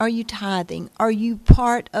you tithing? Are you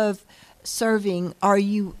part of serving? Are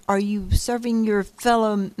you serving your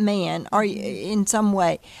fellow man? Are you in some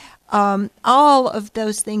way? All of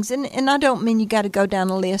those things, and I don't mean you got to go down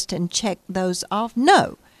a list and check those off.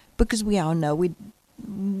 No, because we all know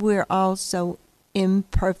we're all so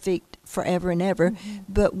imperfect forever and ever,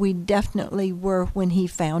 but we definitely were when he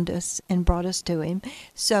found us and brought us to him.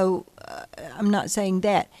 So I'm not saying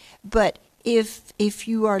that, but if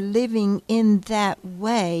you are living in that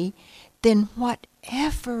way, then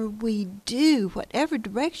whatever we do, whatever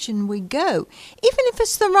direction we go, even if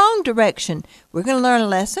it's the wrong direction, we're going to learn a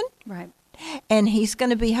lesson. Right. And he's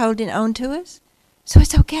going to be holding on to us. So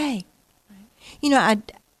it's okay. Right. You know,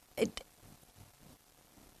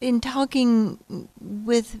 in talking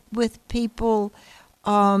with people,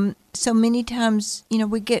 so many times,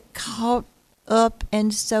 we get caught up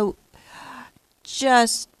and so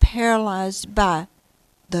just paralyzed by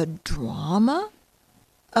the drama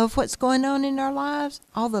of what's going on in our lives,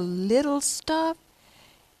 all the little stuff.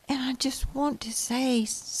 And I just want to say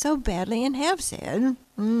so badly, and have said,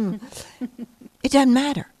 it doesn't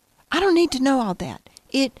matter. I don't need to know all that.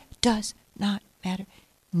 It does not matter.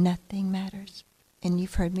 Nothing matters. And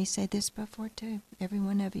you've heard me say this before too, every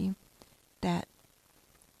one of you, that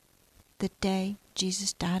the day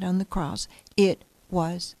Jesus died on the cross, it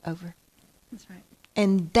was over. That's right.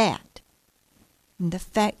 And the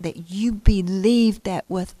fact that you believe that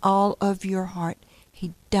with all of your heart,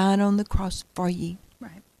 he died on the cross for you,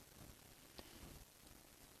 Right.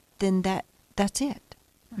 then that's it.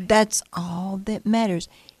 Right. That's all that matters.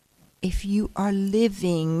 If you are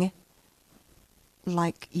living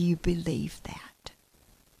like you believe that.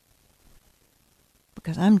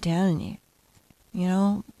 Because I'm telling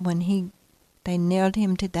you, when they nailed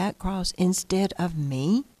him to that cross instead of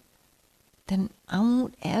me, then I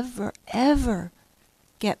won't ever, ever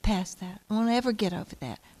get past that. I won't ever get over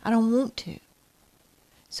that. I don't want to.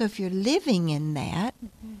 So if you're living in that,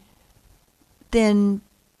 then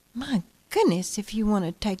my goodness, if you want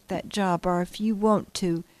to take that job, or if you want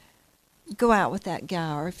to go out with that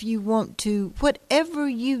guy, or if you want to, whatever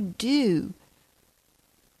you do,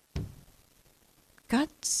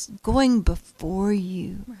 God's going before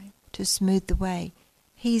you to smooth the way.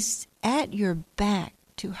 He's at your back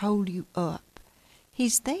to hold you up.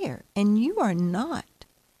 He's there, and you are not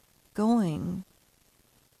going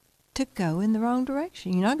to go in the wrong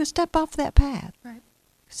direction. You're not going to step off that path. Right.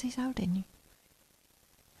 Because he's holding you.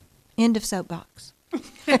 End of soapbox.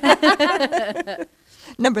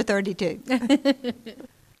 Number 32.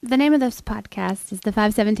 The name of this podcast is the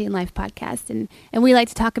 517 Life Podcast, and we like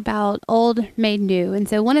to talk about old made new. And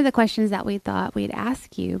so one of the questions that we thought we'd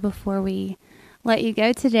ask you before we let you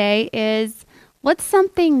go today is, what's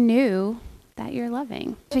something new that you're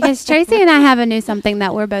loving? Because Tracy and I have a new something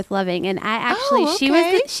that we're both loving, and I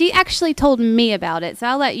actually she actually told me about it. So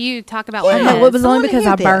I'll let you talk about what it is. Well, it was only because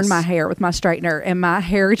I burned this. my hair with my straightener, and my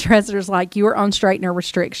hairdresser's like, "You are on straightener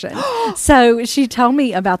restriction." So she told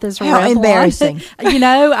me about this. How embarrassing!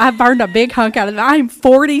 I burned a big hunk out of it. I'm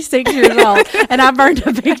 46 years old, and I burned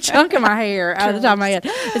a big chunk of my hair out of the top of my head.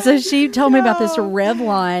 And so she told me about this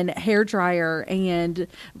Revlon hair dryer and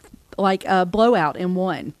like a blowout in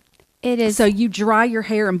one. It is. So you dry your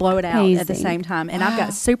hair and blow it out at the amazing. same time. And I've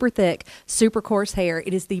got super thick, super coarse hair.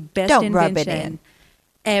 It is the best Don't rub invention it in.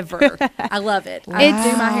 ever. I love it. I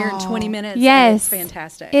do my hair in 20 minutes. And Yes. it's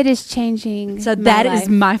fantastic. It is changing. So my that life. is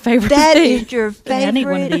my favorite That thing. is your I need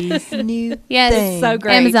one of favorite these. new Yes. thing. So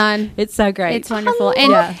great. Amazon. It's so great. It's wonderful. I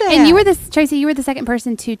And love and you that. were Tracy, you were the second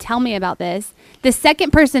person to tell me about this. The second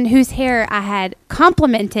person whose hair I had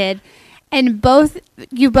complimented, and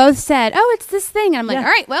you both said, "Oh, it's this thing." And I'm like, Yeah. "All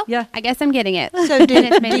right, well, Yeah. I guess I'm getting it." So do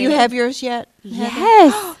it's made you me- have yours yet?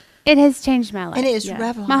 Yes. It has changed my life. And it is Yeah.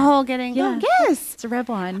 Revlon. My whole getting. Yeah. Yes. It's a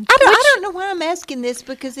Revlon. I don't know why I'm asking this,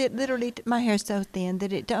 because it literally, my hair's so thin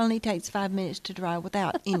that it only takes 5 minutes to dry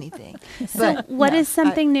without anything. So what no, is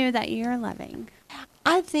something new that you're loving?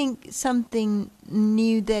 I think something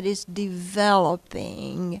new that is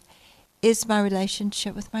developing is my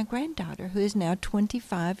relationship with my granddaughter, who is now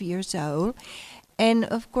 25 years old. And,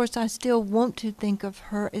 of course, I still want to think of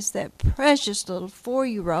her as that precious little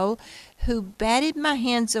 4-year-old who batted my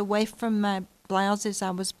hands away from my blouse as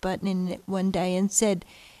I was buttoning it one day and said,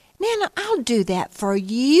 "Nana, I'll do that for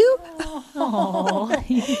you."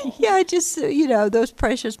 Yeah, just, those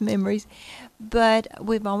precious memories. But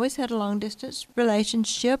we've always had a long-distance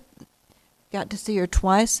relationship. Got to see her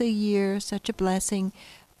twice a year, such a blessing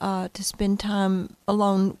to spend time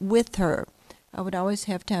alone with her. I would always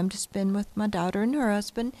have time to spend with my daughter and her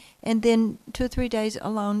husband, and then 2 or 3 days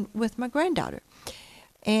alone with my granddaughter.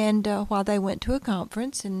 And while they went to a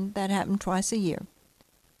conference, and that happened twice a year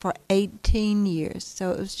for 18 years.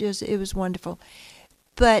 So it was wonderful.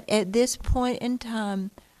 But at this point in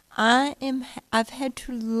time, I've had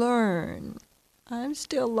to learn. I'm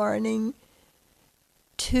still learning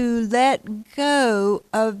to let go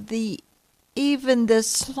of even the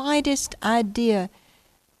slightest idea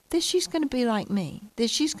that she's going to be like me, that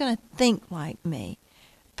she's going to think like me,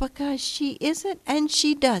 because she isn't, and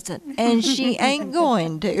she doesn't, and she ain't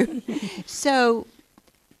going to. So,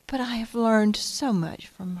 but I have learned so much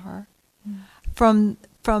from her,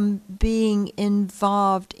 from being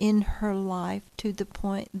involved in her life to the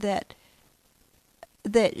point that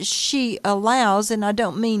she allows, and I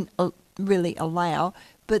don't mean really allow,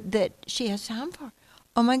 but that she has time for.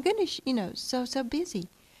 Oh my goodness, so busy.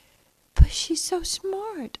 But she's so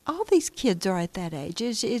smart. All these kids are at that age.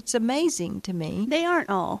 It's amazing to me. They aren't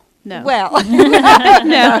all. No. Well, no,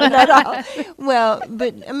 not all. Well,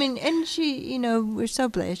 but I mean, and she, we're so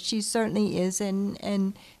blessed. She certainly is,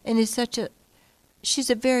 and is she's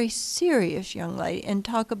a very serious young lady. And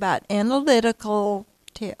talk about analytical,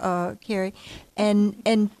 Carrie,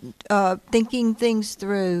 and thinking things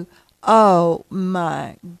through. Oh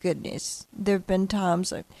my goodness! There were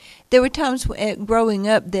times growing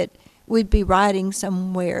up that we'd be riding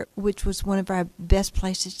somewhere, which was one of our best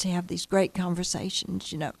places to have these great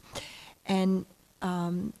conversations, And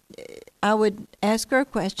I would ask her a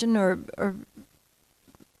question, or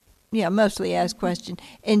mostly ask question,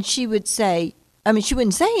 and she would say, she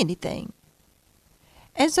wouldn't say anything.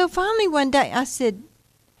 And so finally one day I said,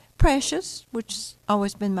 "Precious," which has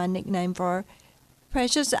always been my nickname for her,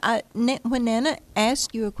 "Precious, when Nana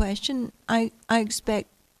asks you a question, I expect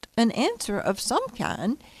an answer of some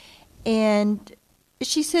kind. And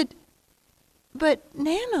she said, "But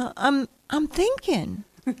Nana, I'm thinking."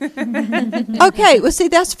 Okay, well, see,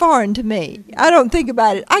 that's foreign to me. I don't think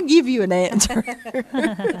about it. I give you an answer.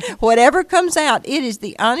 Whatever comes out, it is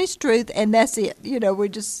the honest truth, and that's it. We're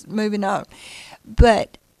just moving on.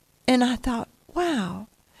 And I thought, wow.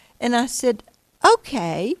 And I said,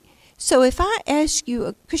 okay, so if I ask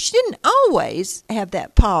you, because she didn't always have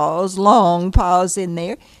that long pause in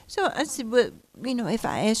there. So I said, well, if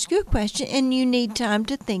I ask you a question and you need time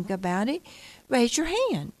to think about it, raise your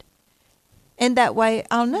hand. And that way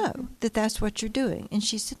I'll know that that's what you're doing. And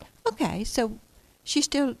she said, okay. So she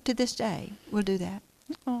still, to this day, will do that.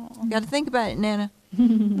 Aww. Got to think about it, Nana.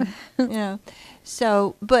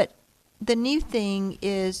 So, but the new thing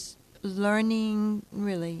is learning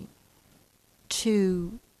really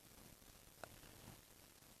to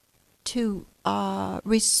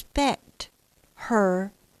respect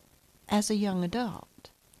her as a young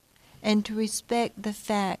adult, and to respect the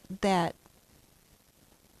fact that,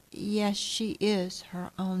 yes, she is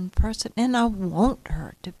her own person, and I want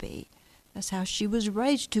her to be. That's how she was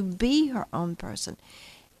raised, to be her own person.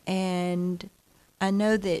 And I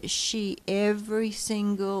know that every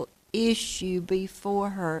single issue before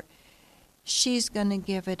her, she's going to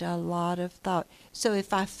give it a lot of thought. So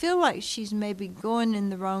if I feel like she's maybe going in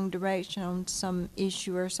the wrong direction on some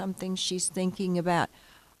issue or something she's thinking about,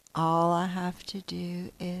 all I have to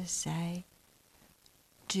do is say,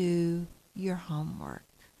 do your homework.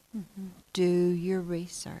 Mm-hmm. Do your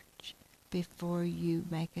research before you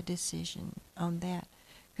make a decision on that,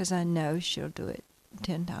 because I know she'll do it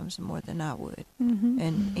 10 times more than I would. Mm-hmm.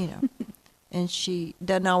 And and she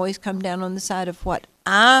doesn't always come down on the side of what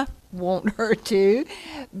I want her to,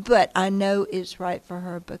 but I know it's right for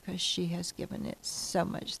her because she has given it so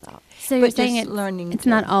much thought. So you're saying it's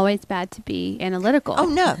not always bad to be analytical. Oh,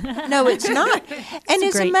 no, it's not. And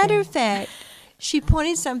as a matter of fact, she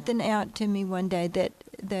pointed something out to me one day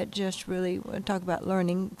that just really talk about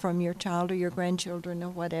learning from your child or your grandchildren or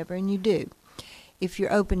whatever, and you do, if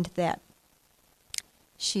you're open to that.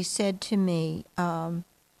 She said to me,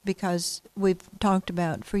 because we've talked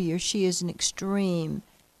about for years, she is an extreme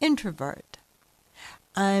introvert.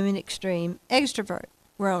 I'm an extreme extrovert.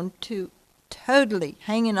 We're on two totally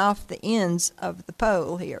hanging off the ends of the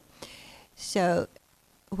pole here. So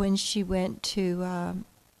when she went to,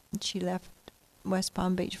 she left West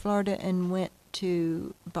Palm Beach, Florida, and went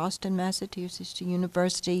to Boston, Massachusetts, to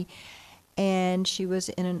university, and she was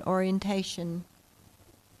in an orientation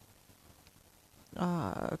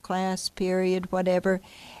class period, whatever,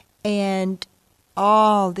 and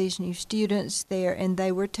all these new students there, and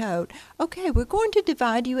they were told, okay, we're going to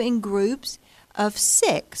divide you in groups of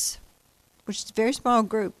 6, which is a very small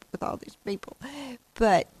group with all these people,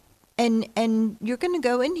 but and you're going to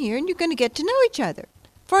go in here and you're going to get to know each other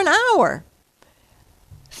for an hour.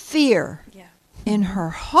 Fear in her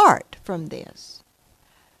heart from this.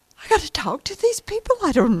 I got to talk to these people.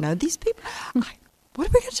 I don't know these people. What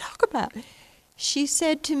are we going to talk about? She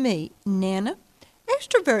said to me, Nana,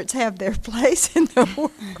 extroverts have their place in the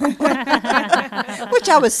world, which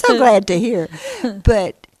I was so glad to hear.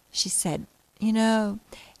 But she said,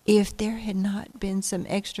 if there had not been some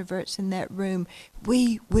extroverts in that room,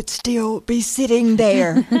 we would still be sitting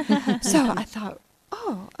there. So I thought,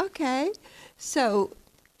 oh, okay. So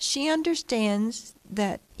she understands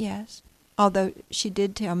that, yes, although she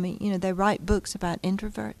did tell me, they write books about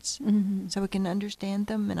introverts, mm-hmm. so we can understand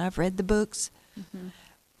them, and I've read the books. Mm-hmm.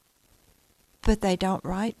 But they don't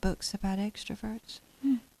write books about extroverts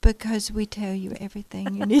because we tell you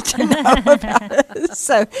everything you need to know about us.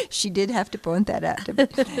 So she did have to point that out to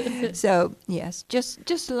me. So, yes,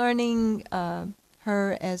 just learning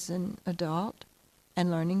her as an adult and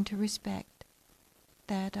learning to respect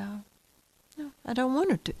that. No, I don't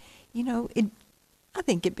want her to. I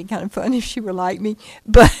think it'd be kind of fun if she were like me,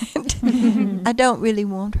 but I don't really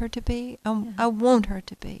want her to be. I want her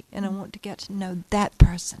to be, and I want to get to know that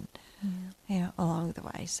person, along the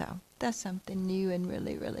way. So that's something new and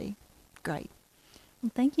really, really great.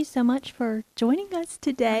 Well, thank you so much for joining us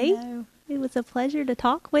today. It was a pleasure to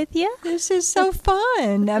talk with you. This is so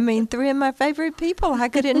fun. I mean, 3 of my favorite people. How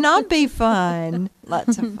could it not be fun?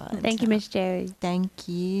 Lots of fun. Thank you, Miss Jeri. Thank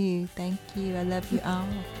you. I love you all.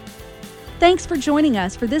 Thanks for joining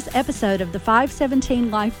us for this episode of the 517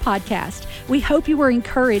 Life Podcast. We hope you were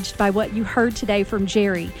encouraged by what you heard today from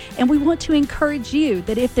Jeri, and we want to encourage you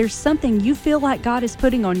that if there's something you feel like God is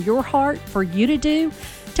putting on your heart for you to do,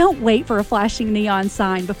 don't wait for a flashing neon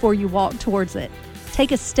sign before you walk towards it.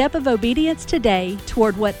 Take a step of obedience today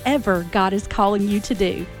toward whatever God is calling you to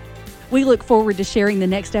do. We look forward to sharing the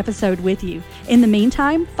next episode with you. In the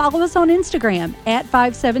meantime, follow us on Instagram at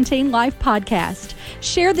 517 Life Podcast.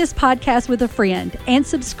 Share this podcast with a friend and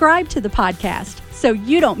subscribe to the podcast so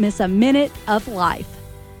you don't miss a minute of life.